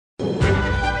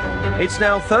It's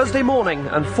now Thursday morning,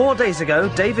 and 4 days ago,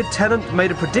 David Tennant made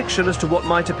a prediction as to what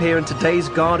might appear in today's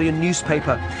Guardian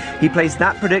newspaper. He placed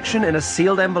that prediction in a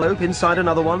sealed envelope inside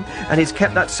another one, and he's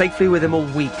kept that safely with him all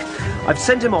week. I've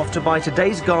sent him off to buy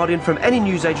today's Guardian from any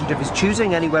newsagent of his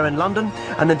choosing anywhere in London,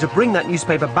 and then to bring that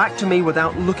newspaper back to me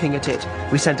without looking at it.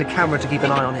 We sent a camera to keep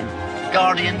an eye on him.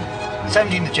 Guardian,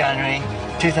 17th of January,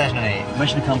 2008.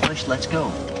 Mission accomplished, let's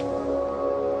go.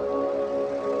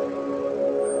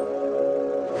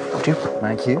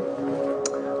 Thank you.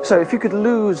 So if you could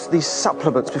lose these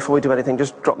supplements before we do anything,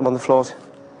 just drop them on the floors.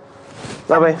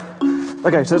 That way.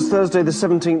 Okay, so it's Thursday the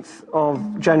 17th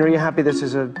of January. You're happy this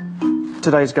is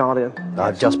today's Guardian?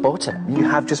 I've just bought it. You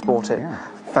have just bought it? Yeah.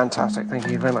 Fantastic, thank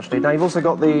you very much indeed. Now you've also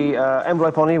got the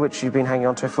envelope on you, which you've been hanging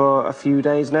on to for a few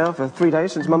days now, for 3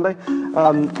 days since Monday.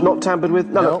 Not tampered with?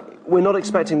 No. Look, we're not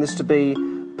expecting this to be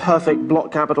perfect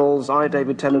block capitals. I,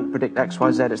 David Tennant, predict X,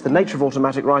 Y, Z. It's the nature of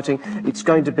automatic writing. It's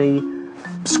going to be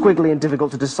squiggly and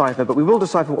difficult to decipher, but we will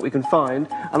decipher what we can find,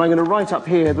 and I'm going to write up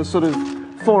here the sort of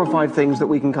 4 or 5 things that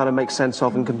we can kind of make sense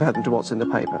of and compare them to what's in the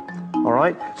paper. All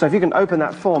right? So if you can open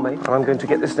that for me, and I'm going to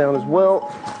get this down as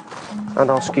well,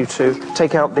 and ask you to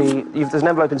take out there's an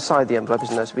envelope inside the envelope,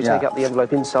 isn't there? So if you take out the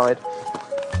envelope inside,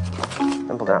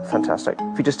 and pull that out, fantastic.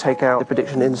 If you just take out the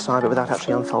prediction inside, but without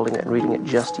actually unfolding it and reading it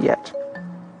just yet.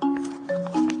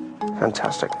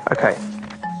 Fantastic. Okay.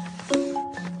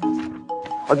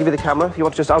 I'll give you the camera if you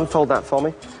want to just unfold that for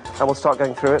me, and we'll start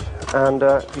going through it. And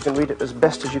if you can read it as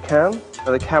best as you can,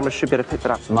 the camera should be able to pick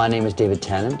that up. My name is David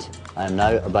Tennant. I am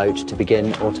now about to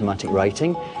begin automatic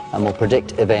writing and will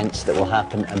predict events that will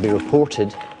happen and be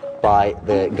reported by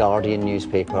the Guardian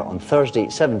newspaper on Thursday,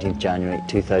 17th January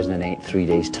 2008, 3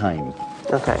 days' time.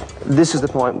 Okay, this is the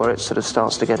point where it sort of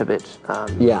starts to get a bit, a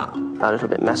little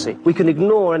bit messy. We can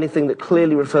ignore anything that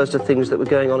clearly refers to things that were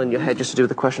going on in your head just to do with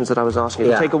the questions that I was asking.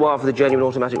 It'll take a while for the genuine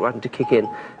automatic writing to kick in.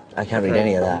 I can't read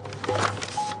any of that.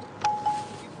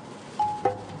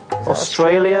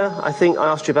 Australia, I think I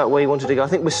asked you about where you wanted to go. I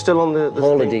think we're still on the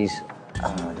holidays.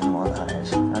 I don't know what that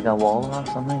is. Like a wall or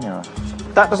something, or...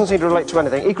 That doesn't seem to relate to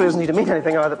anything. Equally doesn't need to mean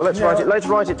anything either, but let's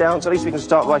write it down, so at least we can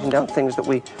start writing down things that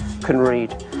we can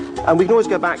read. And we can always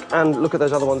go back and look at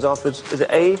those other ones afterwards. Is it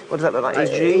A? What does that look like?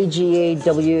 A-G?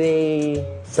 A-G-A-W-A-L-L-A?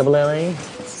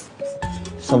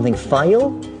 Something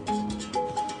file?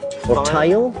 Or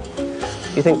tile?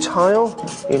 You think tile?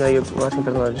 You know, you're writing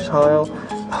better than tile.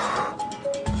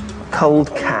 Cold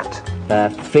cat.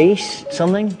 Face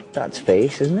something? That's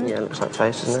face, isn't it? Yeah, it looks like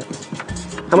face, isn't it?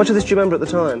 How much of this do you remember at the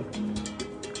time?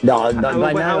 No,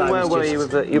 by now where were you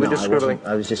with you were just scribbling?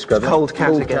 I was just scribbling. Cold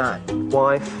cat again.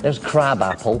 Wife. There's crab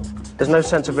apple. There's no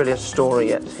sense of really a story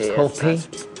yet here. Poppy.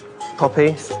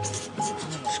 Poppy.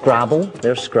 Scrabble.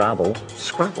 There's Scrabble.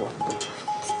 Scrabble.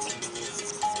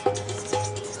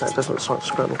 That doesn't look like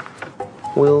Scrabble.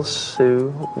 Will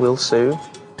Sue. Will Sue.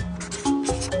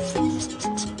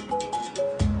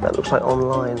 That looks like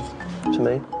online to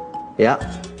me. Yeah.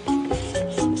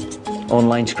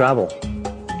 Online Scrabble.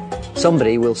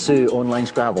 Somebody will sue online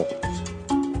Scrabble.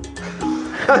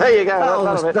 There you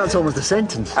go. That's almost a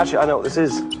sentence. Actually, I know what this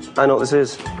is. I know what this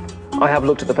is. I have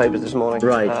looked at the papers this morning.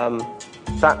 Right.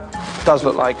 That does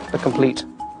look like a complete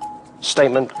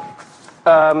statement.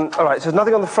 All right, so there's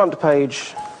nothing on the front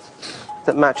page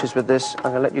that matches with this.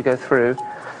 I'm going to let you go through.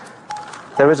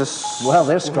 There is a... Well,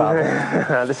 there's Scrabble.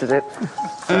 This is it.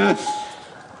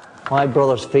 My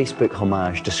brother's Facebook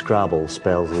homage to Scrabble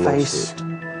spells Face.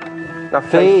 lawsuit. Now,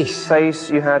 face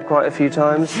you had quite a few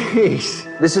times. Face.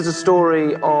 This is a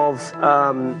story of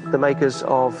the makers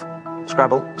of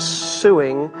Scrabble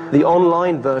suing the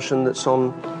online version that's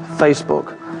on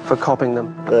Facebook for copying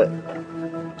them.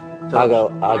 I go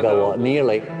what?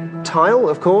 Nearly. Tile,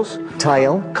 of course.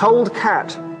 Tile. Cold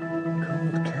cat.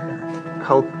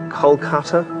 Cold cat.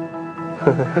 Kolkata.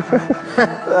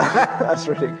 That's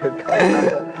really good.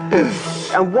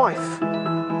 And wife.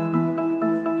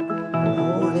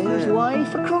 There's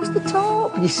wife across the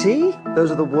top, you see?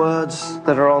 Those are the words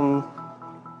that are on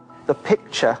the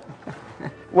picture.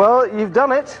 Well, you've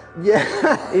done it. Yeah.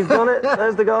 You've done it.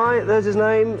 There's the guy. There's his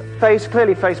name. Face,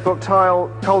 clearly Facebook. Tile,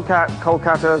 cold cat,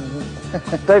 Kolkata.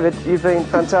 David, you've been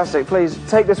fantastic. Please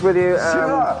take this with you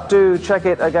and do check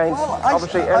it against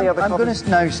obviously any other copies. I'm going to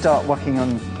now start working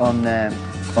on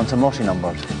some lottery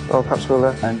numbers. Well, perhaps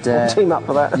we'll team up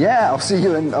for that. Yeah, I'll see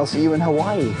you in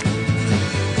Hawaii.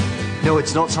 No,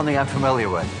 it's not something I'm familiar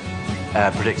with.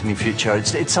 Predicting the future.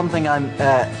 It's something I'm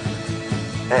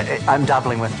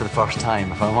dabbling with for the first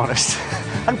time, if I'm honest,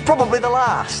 and probably the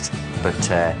last.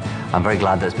 But I'm very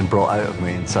glad that it's been brought out of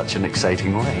me in such an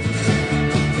exciting way.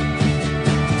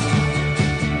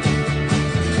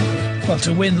 Well,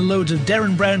 to win loads of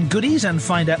Derren Brown goodies and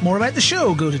find out more about the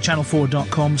show, go to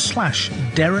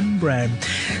channel4.com/Derren Brown.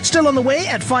 Still on the way,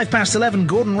 at 11:05,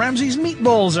 Gordon Ramsay's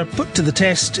meatballs are put to the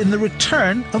test in the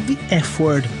return of the F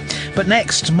word. But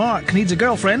next, Mark needs a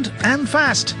girlfriend, and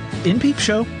fast, in Peep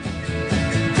Show.